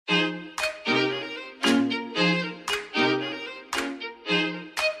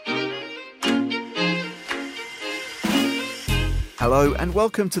Hello and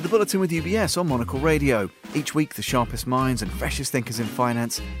welcome to the Bulletin with UBS on Monocle Radio. Each week, the sharpest minds and freshest thinkers in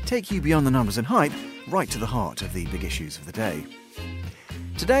finance take you beyond the numbers and hype, right to the heart of the big issues of the day.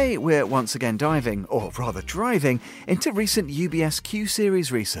 Today, we're once again diving, or rather driving, into recent UBS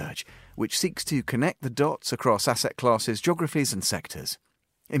Q-Series research, which seeks to connect the dots across asset classes, geographies and sectors.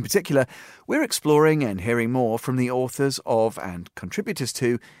 In particular, we're exploring and hearing more from the authors of and contributors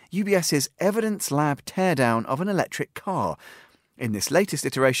to UBS's Evidence Lab teardown of an electric car. In this latest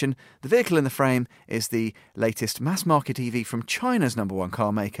iteration, the vehicle in the frame is the latest mass-market EV from China's number one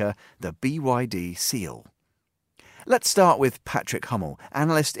car maker, the BYD Seal. Let's start with Patrick Hummel,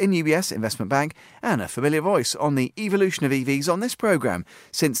 analyst in UBS Investment Bank and a familiar voice on the evolution of EVs on this programme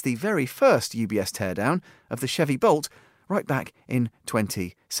since the very first UBS teardown of the Chevy Bolt right back in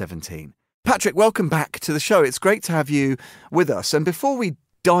 2017. Patrick, welcome back to the show. It's great to have you with us. And before we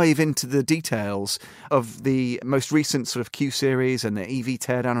dive into the details of the most recent sort of Q-Series and the EV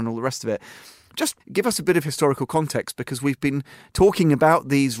teardown and all the rest of it, just give us a bit of historical context, because we've been talking about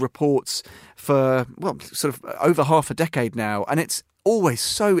these reports for, well, sort of over half a decade now, and it's always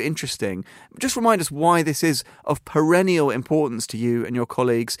so interesting. Just remind us why this is of perennial importance to you and your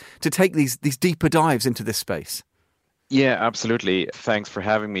colleagues to take these deeper dives into this space. Yeah, absolutely. Thanks for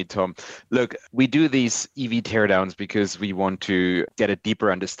having me, Tom. Look, we do these EV teardowns because we want to get a deeper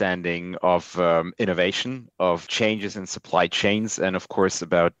understanding of innovation, of changes in supply chains, and of course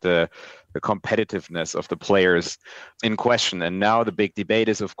about the competitiveness of the players in question. And now the big debate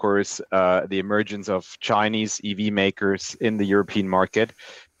is, of course, the emergence of Chinese EV makers in the European market.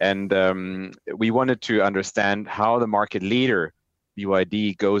 And we wanted to understand how the market leader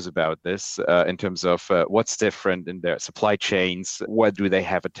BYD goes about this in terms of what's different in their supply chains, what do they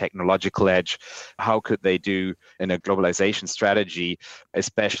have a technological edge, how could they do in a globalization strategy,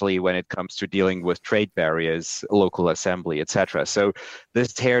 especially when it comes to dealing with trade barriers, local assembly, etc. So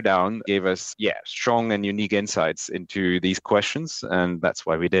this teardown gave us, strong and unique insights into these questions, and that's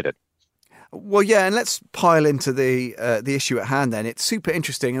why we did it. Well, yeah, and let's pile into the issue at hand then. It's super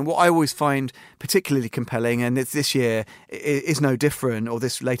interesting, and what I always find particularly compelling, and it's this year is no different, or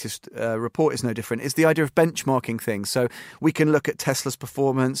this latest report is no different, is the idea of benchmarking things. So we can look at Tesla's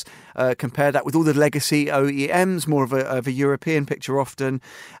performance, compare that with all the legacy OEMs, more of a European picture often,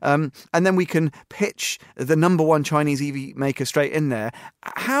 and then we can pitch the number one Chinese EV maker straight in there.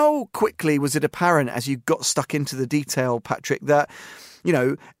 How quickly was it apparent as you got stuck into the detail, Patrick, that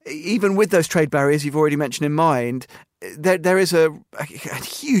even with those trade barriers you've already mentioned in mind, there is a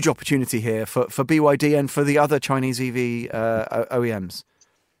huge opportunity here for BYD and for the other Chinese EV OEMs?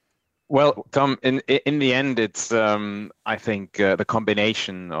 Well, Tom, in the end, it's, I think, the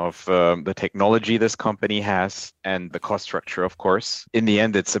combination of the technology this company has and the cost structure, of course. In the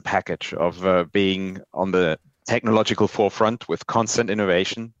end, it's a package of being on the technological forefront with constant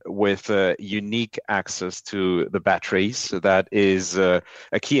innovation, with unique access to the batteries. That is a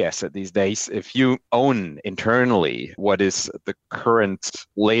key asset these days. If you own internally what is the current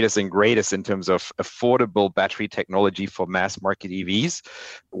latest and greatest in terms of affordable battery technology for mass market EVs,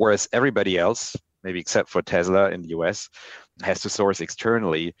 whereas everybody else, maybe except for Tesla in the US, has to source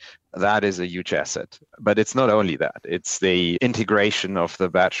externally, that is a huge asset. But it's not only that. It's the integration of the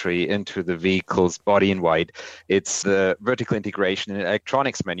battery into the vehicle's body in white. It's the vertical integration in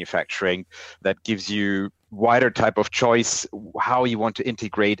electronics manufacturing that gives you wider type of choice, how you want to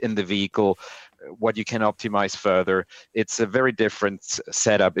integrate in the vehicle, what you can optimize further. It's a very different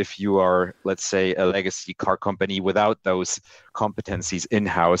setup if you are, let's say, a legacy car company without those competencies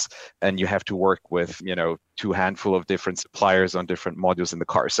in-house, and you have to work with, two handful of different suppliers on different modules in the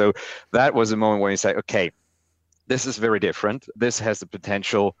car. So that was a moment when you say, okay, this is very different. This has the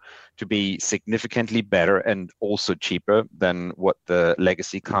potential to be significantly better and also cheaper than what the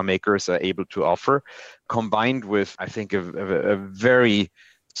legacy car makers are able to offer, combined with, I think, a very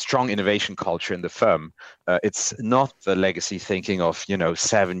strong innovation culture in the firm. It's not the legacy thinking of,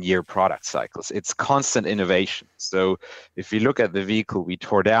 7-year product cycles. It's constant innovation. So if you look at the vehicle we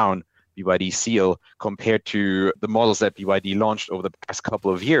tore down, BYD Seal, compared to the models that BYD launched over the past couple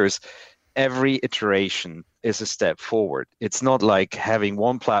of years, every iteration is a step forward. It's not like having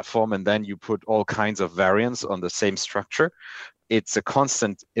one platform and then you put all kinds of variants on the same structure. It's a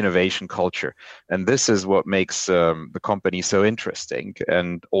constant innovation culture. And this is what makes the company so interesting.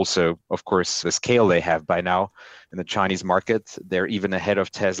 And also, of course, the scale they have by now in the Chinese market. They're even ahead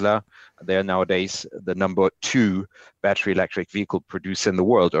of Tesla. They're nowadays the number 2 battery electric vehicle producer in the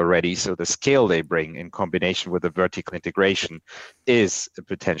world already. So the scale they bring in combination with the vertical integration is a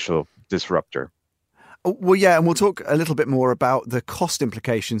potential disruptor. Well, yeah, and we'll talk a little bit more about the cost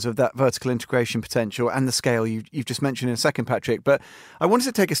implications of that vertical integration potential and the scale you've just mentioned in a second, Patrick. But I wanted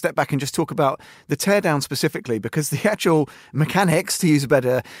to take a step back and just talk about the teardown specifically, because the actual mechanics, to use a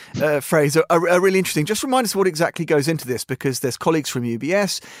better phrase, are really interesting. Just remind us what exactly goes into this, because there's colleagues from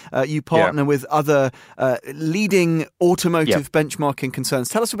UBS, you partner with other leading automotive benchmarking concerns.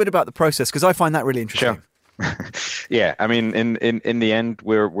 Tell us a bit about the process, because I find that really interesting. Sure. Yeah, I mean, in the end,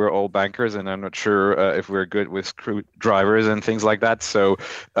 we're all bankers, and I'm not sure if we're good with screwdrivers and things like that. So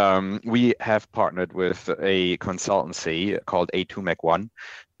we have partnered with a consultancy called A2MEC1.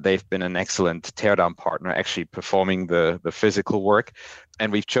 They've been an excellent teardown partner, actually performing the physical work.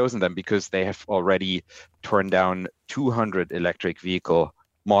 And we've chosen them because they have already torn down 200 electric vehicle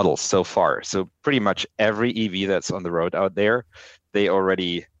models so far. So pretty much every EV that's on the road out there, they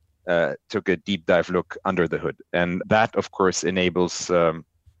already took a deep dive look under the hood. And that, of course, enables a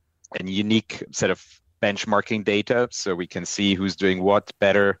unique set of benchmarking data, so we can see who's doing what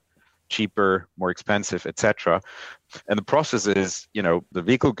better, cheaper, more expensive, etc. And the process is, the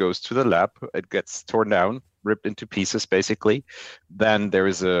vehicle goes to the lab, it gets torn down, ripped into pieces, basically. Then there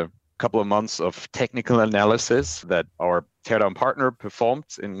is a couple of months of technical analysis that our teardown partner performed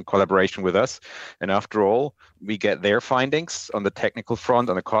in collaboration with us. And after all, we get their findings on the technical front,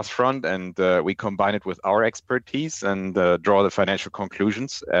 on the cost front, and we combine it with our expertise and draw the financial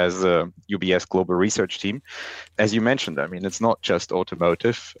conclusions as a UBS global research team. As you mentioned, I mean, it's not just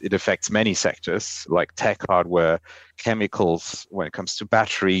automotive. It affects many sectors like tech hardware, chemicals, when it comes to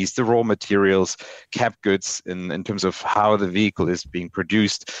batteries, the raw materials, cap goods in terms of how the vehicle is being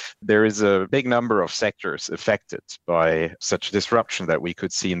produced. There is a big number of sectors affected by such disruption that we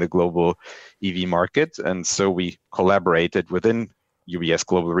could see in the global EV market. And so we collaborated within UBS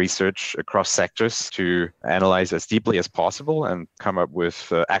Global Research across sectors to analyze as deeply as possible and come up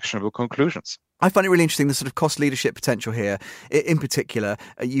with actionable conclusions. I find it really interesting, the sort of cost leadership potential here. In particular,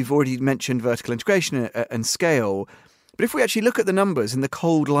 you've already mentioned vertical integration and scale. But if we actually look at the numbers in the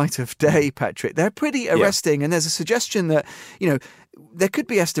cold light of day, Patrick, they're pretty arresting. And there's a suggestion that, there could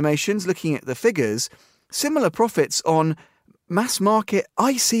be estimations, looking at the figures, similar profits on mass market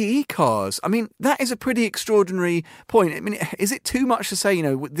ICE cars. I mean, that is a pretty extraordinary point. I mean, is it too much to say,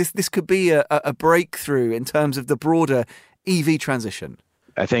 this could be a breakthrough in terms of the broader EV transition?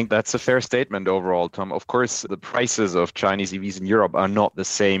 I think that's a fair statement overall, Tom. Of course, the prices of Chinese EVs in Europe are not the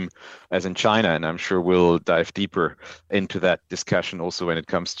same as in China, and I'm sure we'll dive deeper into that discussion also when it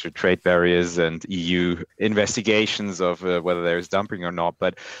comes to trade barriers and EU investigations of whether there's dumping or not.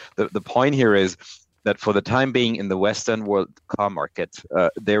 But the point here is that for the time being in the Western world car market,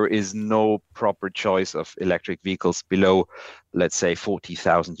 there is no proper choice of electric vehicles below, let's say,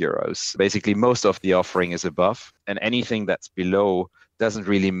 40,000 euros. Basically, most of the offering is above, and anything that's below doesn't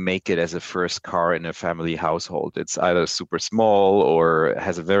really make it as a first car in a family household. It's either super small or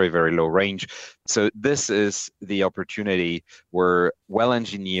has a very, very low range. So this is the opportunity where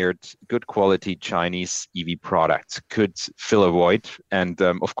well-engineered, good quality Chinese EV products could fill a void. And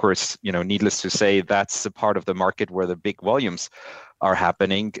of course, needless to say, that's the part of the market where the big volumes are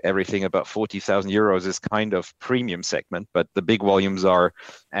happening. Everything about 40,000 euros is kind of premium segment, but the big volumes are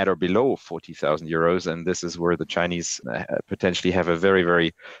at or below 40,000 euros. And this is where the Chinese potentially have a very,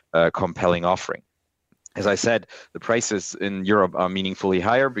 very compelling offering. As I said, the prices in Europe are meaningfully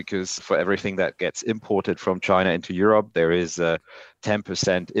higher because for everything that gets imported from China into Europe, there is a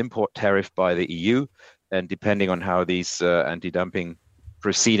 10% import tariff by the EU. And depending on how these anti-dumping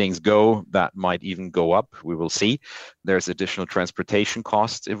proceedings go, that might even go up. We will see. There's additional transportation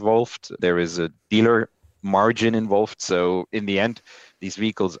costs involved. There is a dealer margin involved. So in the end, these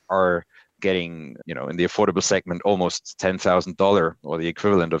vehicles are getting, in the affordable segment, almost $10,000 or the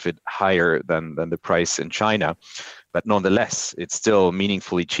equivalent of it higher than the price in China. But nonetheless, it's still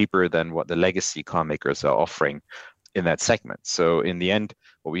meaningfully cheaper than what the legacy car makers are offering in that segment. So in the end,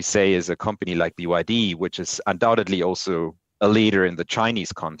 what we say is a company like BYD, which is undoubtedly also a leader in the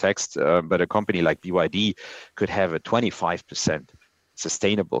Chinese context, but a company like BYD could have a 25%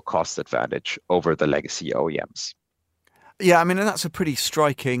 sustainable cost advantage over the legacy OEMs. Yeah, I mean, and that's a pretty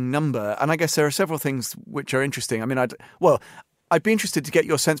striking number. And I guess there are several things which are interesting. I mean, I'd be interested to get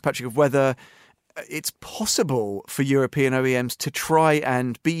your sense, Patrick, of whether it's possible for European OEMs to try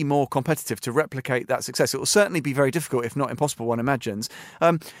and be more competitive, to replicate that success. It will certainly be very difficult, if not impossible, one imagines.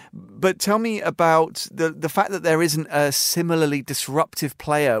 But tell me about the fact that there isn't a similarly disruptive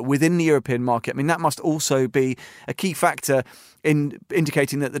player within the European market. I mean, that must also be a key factor in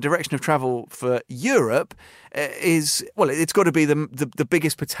indicating that the direction of travel for Europe is, it's got to be the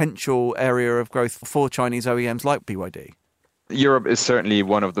biggest potential area of growth for Chinese OEMs like BYD. Europe is certainly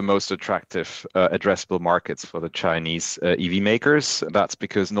one of the most attractive addressable markets for the Chinese EV makers. That's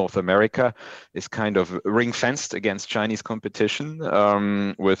because North America is kind of ring-fenced against Chinese competition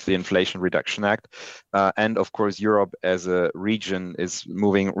with the Inflation Reduction Act. And of course, Europe as a region is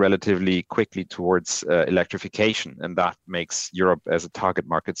moving relatively quickly towards electrification. And that makes Europe as a target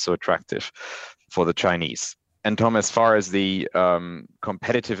market so attractive for the Chinese. And Tom, as far as the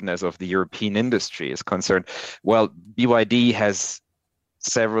competitiveness of the European industry is concerned, well, BYD has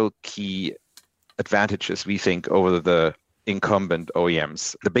several key advantages, we think, over the incumbent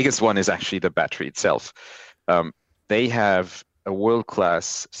OEMs. The biggest one is actually the battery itself. They have a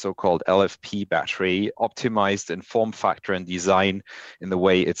world-class so-called LFP battery optimized in form factor and design in the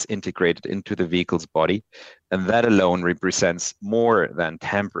way it's integrated into the vehicle's body. And that alone represents more than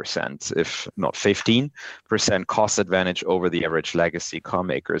 10%, if not 15% cost advantage over the average legacy car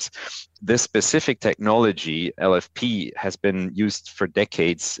makers. This specific technology, LFP, has been used for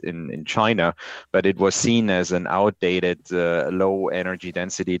decades in China, but it was seen as an outdated, low energy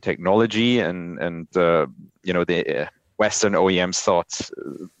density technology. And the Western OEMs thought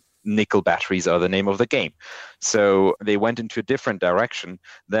nickel batteries are the name of the game. So they went into a different direction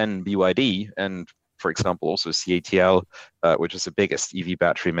than BYD and, for example, also CATL, which is the biggest EV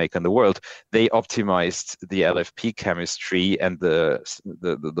battery maker in the world. They optimized the LFP chemistry and the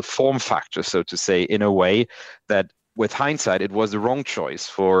form factor, so to say, in a way that with hindsight, it was the wrong choice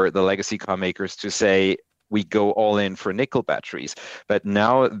for the legacy car makers to say, we go all in for nickel batteries. But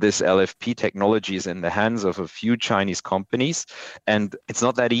now this LFP technology is in the hands of a few Chinese companies, and it's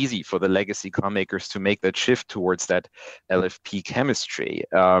not that easy for the legacy car makers to make that shift towards that LFP chemistry.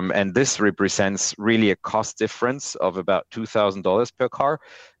 And this represents really a cost difference of about $2,000 per car.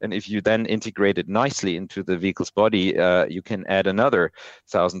 And if you then integrate it nicely into the vehicle's body, you can add another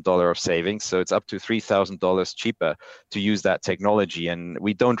 $1,000 of savings. So it's up to $3,000 cheaper to use that technology. And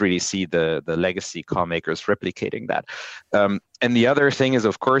we don't really see the legacy car makers replicating that. And the other thing is,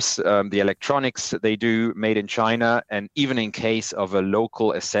 of course, the electronics they do made in China, and even in case of a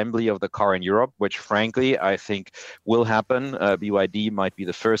local assembly of the car in Europe, which frankly, I think will happen. BYD might be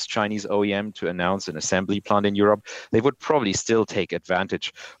the first Chinese OEM to announce an assembly plant in Europe. They would probably still take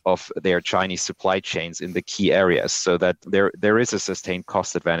advantage of their Chinese supply chains in the key areas so that there is a sustained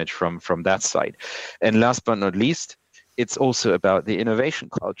cost advantage from that side. And last but not least, it's also about the innovation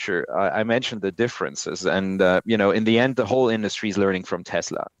culture. I mentioned the differences, and in the end, the whole industry is learning from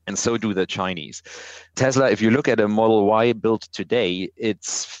Tesla, and so do the Chinese. Tesla, if you look at a Model Y built today,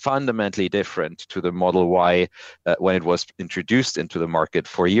 it's fundamentally different to the Model Y when it was introduced into the market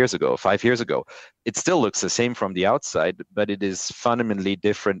 5 years ago. It still looks the same from the outside, but it is fundamentally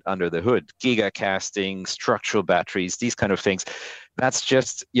different under the hood. Giga casting, structural batteries, these kind of things. That's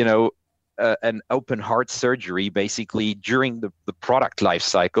just, an open heart surgery basically during the product life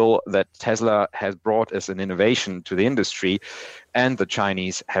cycle that Tesla has brought as an innovation to the industry, and the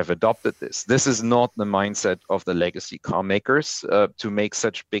Chinese have adopted this. This is not the mindset of the legacy car makers to make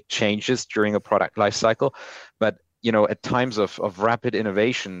such big changes during a product life cycle, but at times of rapid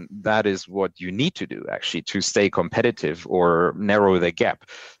innovation, that is what you need to do actually to stay competitive or narrow the gap.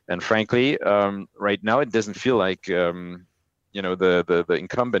 And frankly, right now it doesn't feel like the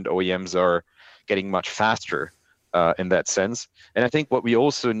incumbent OEMs are getting much faster in that sense. And I think what we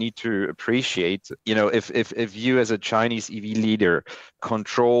also need to appreciate, if you as a Chinese EV leader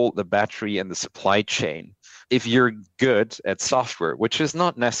control the battery and the supply chain, if you're good at software, which is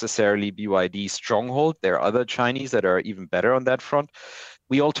not necessarily BYD's stronghold, there are other Chinese that are even better on that front.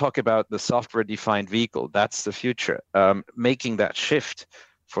 We all talk about the software-defined vehicle. That's the future. Making that shift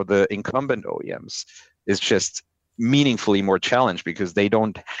for the incumbent OEMs is just meaningfully more challenged because they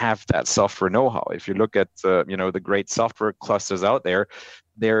don't have that software know-how. If you look at the great software clusters out there,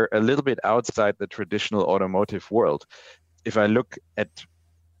 they're a little bit outside the traditional automotive world. If I look at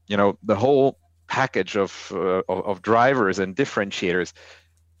the whole package of drivers and differentiators,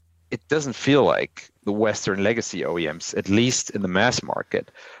 it doesn't feel like the Western legacy OEMs, at least in the mass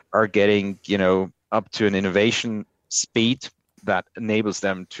market, are getting up to an innovation speed that enables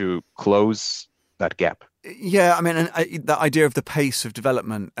them to close that gap. Yeah, I mean, the idea of the pace of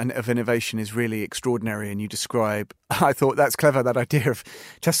development and of innovation is really extraordinary. And you describe, I thought that's clever, that idea of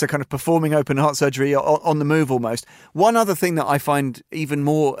Tesla kind of performing open heart surgery on the move almost. One other thing that I find even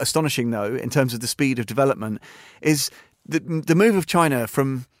more astonishing, though, in terms of the speed of development, is the move of China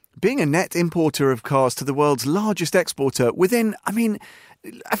from being a net importer of cars to the world's largest exporter within,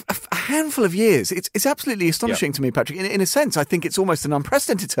 a handful of years. It's absolutely astonishing to me, Patrick. In a sense, I think it's almost an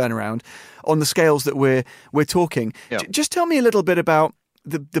unprecedented turnaround on the scales that we're talking. Just tell me a little bit about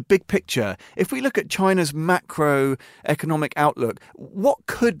the big picture, if we look at China's macroeconomic outlook, what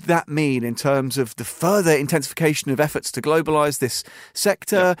could that mean in terms of the further intensification of efforts to globalize this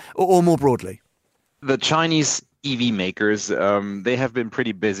sector, or more broadly? The Chinese EV makers, they have been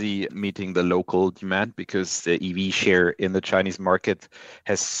pretty busy meeting the local demand because the EV share in the Chinese market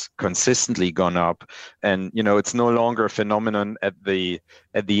has consistently gone up. And, it's no longer a phenomenon at the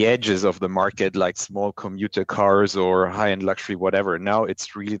edges of the market, like small commuter cars or high-end luxury, whatever. Now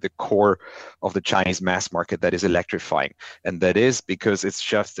it's really the core of the Chinese mass market that is electrifying. And that is because it's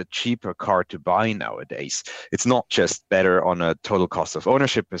just a cheaper car to buy nowadays. It's not just better on a total cost of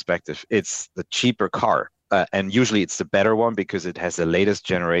ownership perspective. It's the cheaper car. And usually it's the better one because it has the latest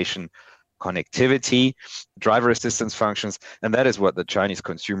generation connectivity, driver assistance functions, and that is what the Chinese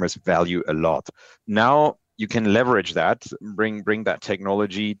consumers value a lot. Now you can leverage that, bring that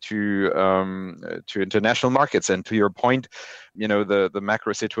technology to international markets. And to your point, the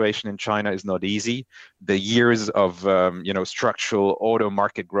macro situation in China is not easy. The years of structural auto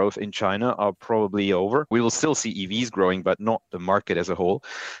market growth in China are probably over. We will still see EVs growing, but not the market as a whole.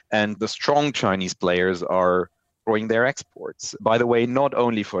 And the strong Chinese players are growing their exports. By the way, not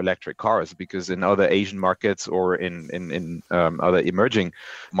only for electric cars, because in other Asian markets or in other emerging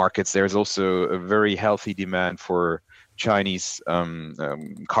markets, there's also a very healthy demand for Chinese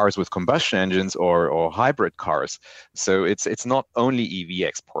cars with combustion engines or hybrid cars. So it's not only EV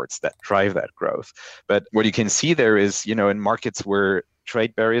exports that drive that growth. But what you can see there is, in markets where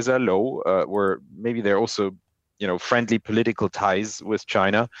trade barriers are low, where maybe there are also, friendly political ties with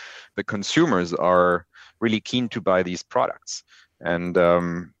China, the consumers are really keen to buy these products. And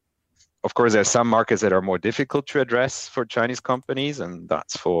of course, there are some markets that are more difficult to address for Chinese companies, and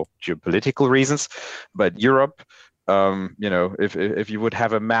that's for geopolitical reasons. But Europe, if you would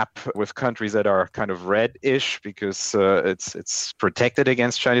have a map with countries that are kind of red-ish because it's protected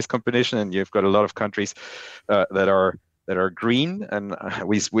against Chinese competition, and you've got a lot of countries that are green, and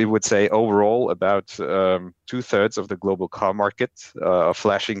we would say overall about 2/3 of the global car market are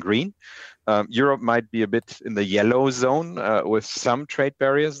flashing green. Europe might be a bit in the yellow zone with some trade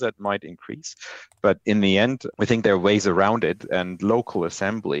barriers that might increase. But in the end, I think there are ways around it, and local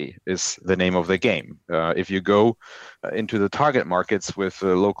assembly is the name of the game. If you go into the target markets with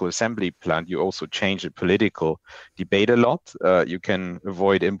a local assembly plant, you also change the political debate a lot. You can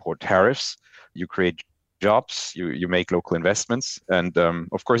avoid import tariffs. You create jobs, you make local investments. And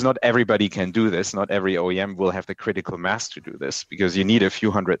of course, not everybody can do this. Not every OEM will have the critical mass to do this because you need a few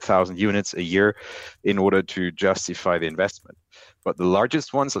 100,000 units a year in order to justify the investment. But the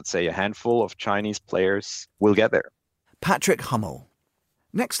largest ones, let's say a handful of Chinese players, will get there. Patrick Hummel.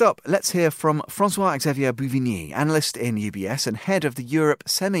 Next up, let's hear from François-Xavier Bouvigny, analyst in UBS and head of the Europe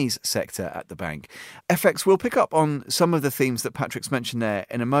semis sector at the bank. FX will pick up on some of the themes that Patrick's mentioned there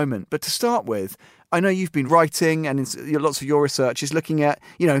in a moment. But to start with, I know you've been writing and lots of your research is looking at,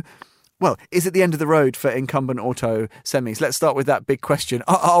 is it the end of the road for incumbent auto semis? Let's start with that big question.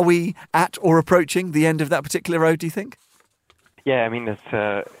 Are we at or approaching the end of that particular road, do you think? Yeah,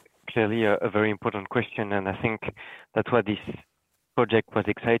 that's clearly a very important question. And I think that's what this project was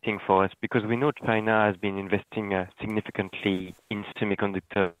exciting for us because we know China has been investing significantly in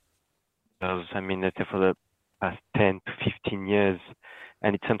semiconductors. Let's say for the past 10 to 15 years.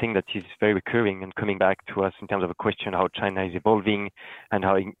 And it's something that is very recurring and coming back to us in terms of a question how China is evolving and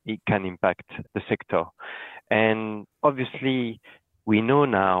how it can impact the sector. And obviously, we know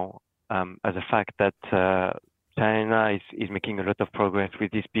now as a fact that China is making a lot of progress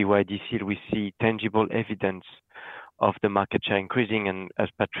with this BYD Seal. We see tangible evidence of the market share increasing. And as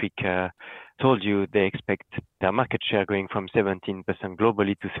Patrick told you, they expect their market share going from 17%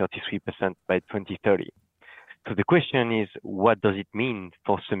 globally to 33% by 2030. So the question is, what does it mean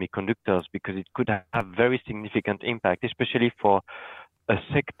for semiconductors? Because it could have very significant impact, especially for a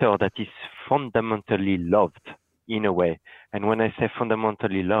sector that is fundamentally loved in a way. And when I say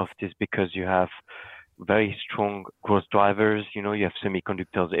fundamentally loved, is because you have very strong growth drivers. You have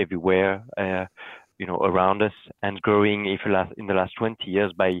semiconductors everywhere, around us and growing in the last 20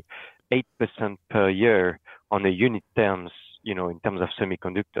 years by 8% per year on a unit terms, in terms of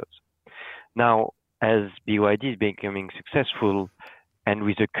semiconductors. Now, as BYD is becoming successful and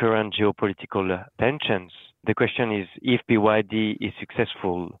with the current geopolitical tensions, the question is, if BYD is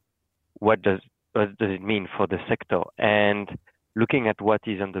successful, what does it mean for the sector? And looking at what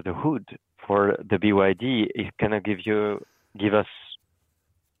is under the hood for the BYD is going to give us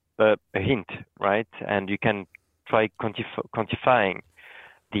a hint, right? And you can try quantifying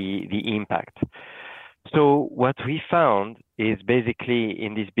the impact. So what we found is basically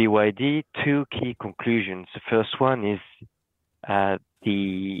in this BYD 2 key conclusions. The first one is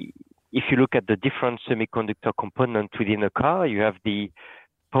if you look at the different semiconductor components within a car, you have the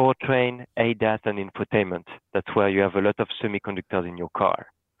powertrain, ADAS, and infotainment. That's where you have a lot of semiconductors in your car.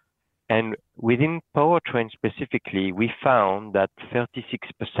 And within powertrain specifically, we found that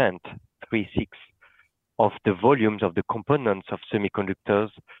 36%, 36, of the volumes of the components of semiconductors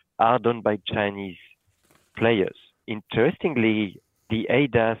are done by Chinese players. Interestingly, the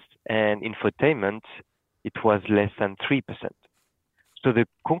ADAS and infotainment, it was less than 3%. So the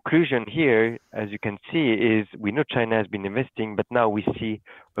conclusion here, as you can see, is we know China has been investing, but now we see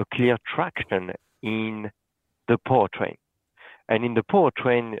a clear traction in the powertrain. And in the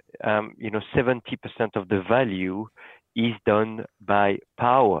powertrain, 70% of the value is done by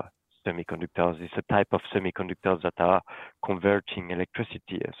power semiconductors. It's a type of semiconductors that are converting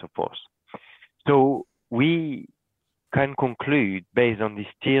electricity and so forth. So we can conclude based on this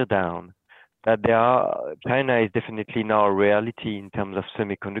tear down that China is definitely now a reality in terms of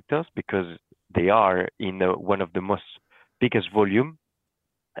semiconductors because they are in one of the most biggest volume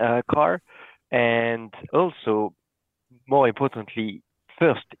car, and also more importantly,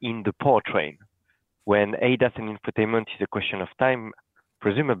 first in the powertrain, when ADAS and infotainment is a question of time,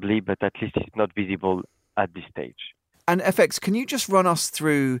 presumably, but at least it's not visible at this stage. And FX, can you just run us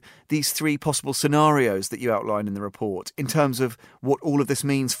through these three possible scenarios that you outline in the report in terms of what all of this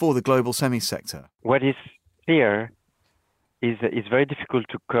means for the global semi-sector? What is clear is it's very difficult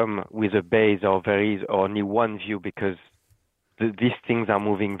to come with a base or only one view because these things are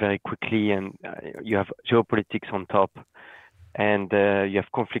moving very quickly and you have geopolitics on top and you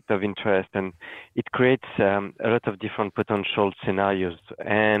have conflict of interest and it creates a lot of different potential scenarios.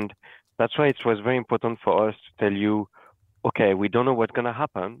 And that's why it was very important for us to tell you, okay, we don't know what's going to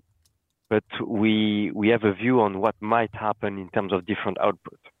happen, but we have a view on what might happen in terms of different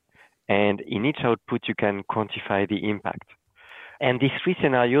output. And in each output, you can quantify the impact. And these three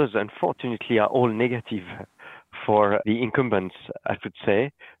scenarios, unfortunately, are all negative for the incumbents, I should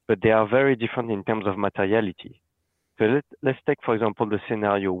say, but they are very different in terms of materiality. So let's take, for example, the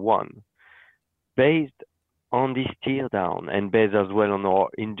scenario one. Based on this tear down and based as well on our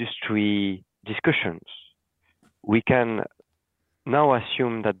industry discussions, we can now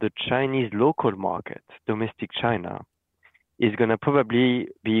assume that the Chinese local market, domestic China, is going to probably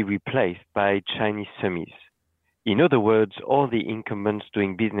be replaced by Chinese semis. In other words, all the incumbents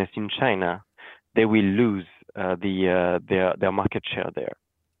doing business in China, they will lose their market share there.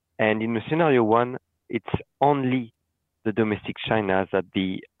 And in the scenario one, it's only the domestic China that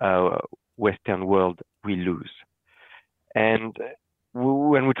the Western world will lose. And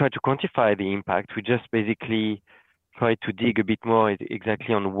when we try to quantify the impact, we just basically try to dig a bit more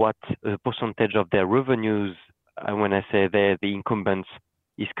exactly on what percentage of their revenues, when I say the incumbents,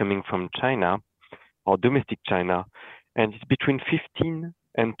 is coming from China or domestic China, and it's between 15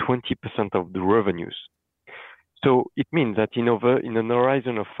 and 20% of the revenues. So it means that in an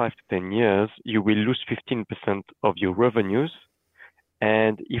horizon of 5 to 10 years, you will lose 15% of your revenues.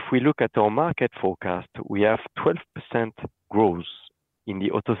 And if we look at our market forecast, we have 12% growth in the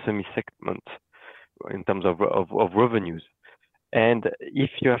auto semi segment in terms of revenues. And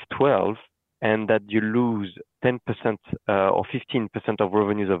if you have 12 and that you lose 10% or 15% of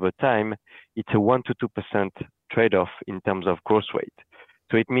revenues over time, it's a 1 to 2% trade-off in terms of growth rate.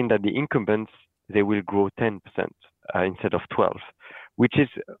 So it means that the incumbents, they will grow 10% instead of 12, which is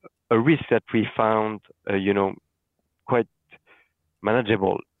a risk that we found, quite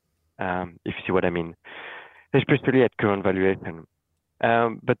manageable, if you see what I mean, especially at current valuation.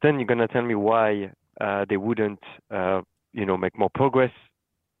 But then you're going to tell me why they wouldn't, make more progress,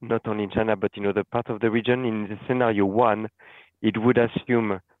 not only in China, but in other parts of the region. In the scenario one, it would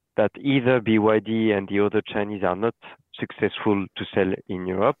assume that either BYD and the other Chinese are not successful to sell in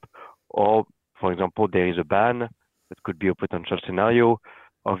Europe, or, for example, there is a ban. That could be a potential scenario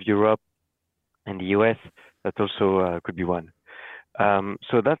of Europe and the US. That also could be one.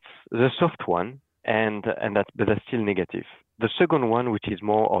 So that's the soft one, but that's still negative. The second one, which is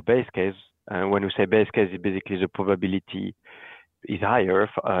more our base case, when we say base case, is basically the probability is higher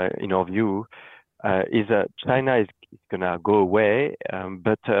in our view, is that China is going to go away,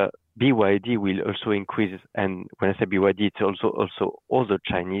 but BYD will also increase. And when I say BYD, it's also other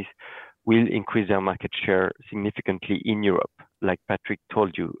Chinese will increase their market share significantly in Europe, like Patrick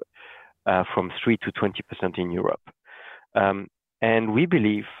told you, from 3 to 20% in Europe. And we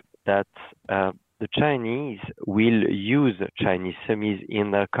believe that the Chinese will use Chinese semis in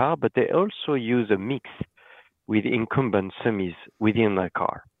their car, but they also use a mix with incumbent semis within their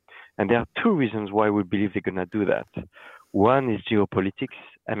car. And there are two reasons why we believe they're going to do that. One is geopolitics.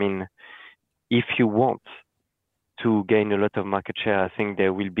 I mean, if you want to gain a lot of market share. I think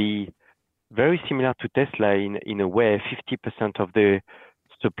there will be very similar to Tesla in a way. 50% of the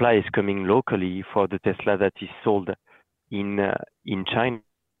supply is coming locally for the Tesla that is sold in China.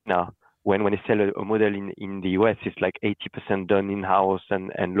 When they sell a model in the US, it's like 80% done in-house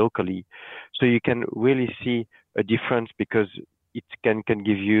and locally. So you can really see a difference because it can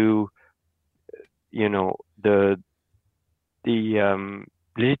give you, the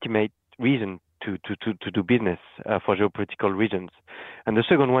legitimate reason to do business for geopolitical reasons. And the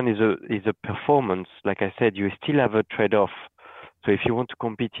second one is a performance. Like I said, you still have a trade-off. So if you want to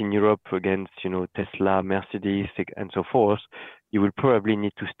compete in Europe against, Tesla, Mercedes, and so forth, you will probably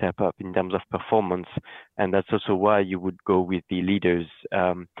need to step up in terms of performance. And that's also why you would go with the leaders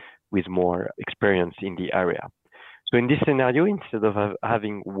with more experience in the area. So in this scenario, instead of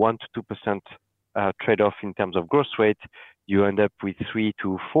having 1 to 2% trade-off in terms of growth rate, you end up with 3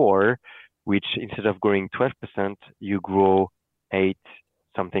 to 4, which instead of growing 12%, you grow 8,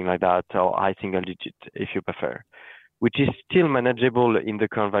 something like that, or high single digit if you prefer, which is still manageable in the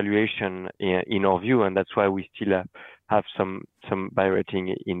current valuation in our view, and that's why we still have some buy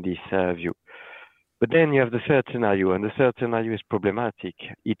rating in this view. But then you have the third scenario, and the third scenario is problematic.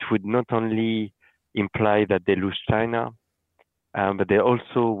 It would not only imply that they lose China, but they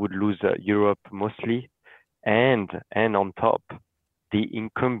also would lose Europe mostly, and on top, the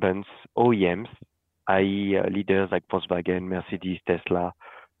incumbents, OEMs, i.e. leaders like Volkswagen, Mercedes, Tesla,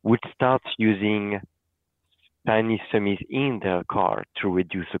 would start using Chinese semis in their car to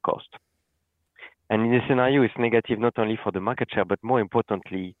reduce the cost. And in this scenario, it's negative not only for the market share, but more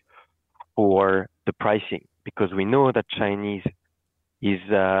importantly for the pricing, because we know that Chinese is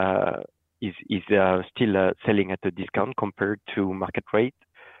still selling at a discount compared to market rate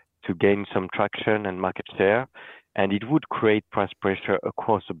to gain some traction and market share, and it would create price pressure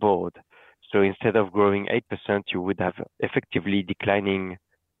across the board. So instead of growing 8%, you would have effectively declining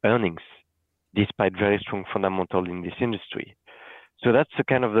earnings, despite very strong fundamentals in this industry. So that's the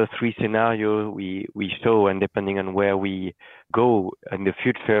kind of the three scenarios we show, and depending on where we go in the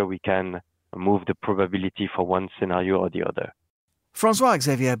future, we can move the probability for one scenario or the other.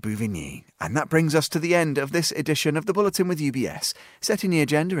 François-Xavier Bouvigny. And that brings us to the end of this edition of the Bulletin with UBS, setting the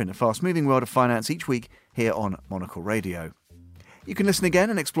agenda in a fast-moving world of finance each week here on Monocle Radio. You can listen again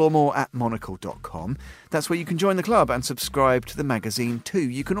and explore more at monocle.com. That's where you can join the club and subscribe to the magazine too.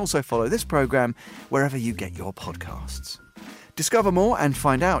 You can also follow this programme wherever you get your podcasts. Discover more and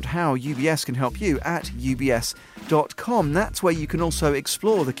find out how UBS can help you at ubs.com. That's where you can also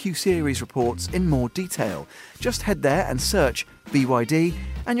explore the Q-Series reports in more detail. Just head there and search BYD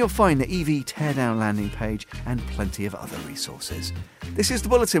and you'll find the EV teardown landing page and plenty of other resources. This is The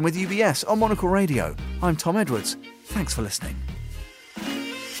Bulletin with UBS on Monocle Radio. I'm Tom Edwards. Thanks for listening.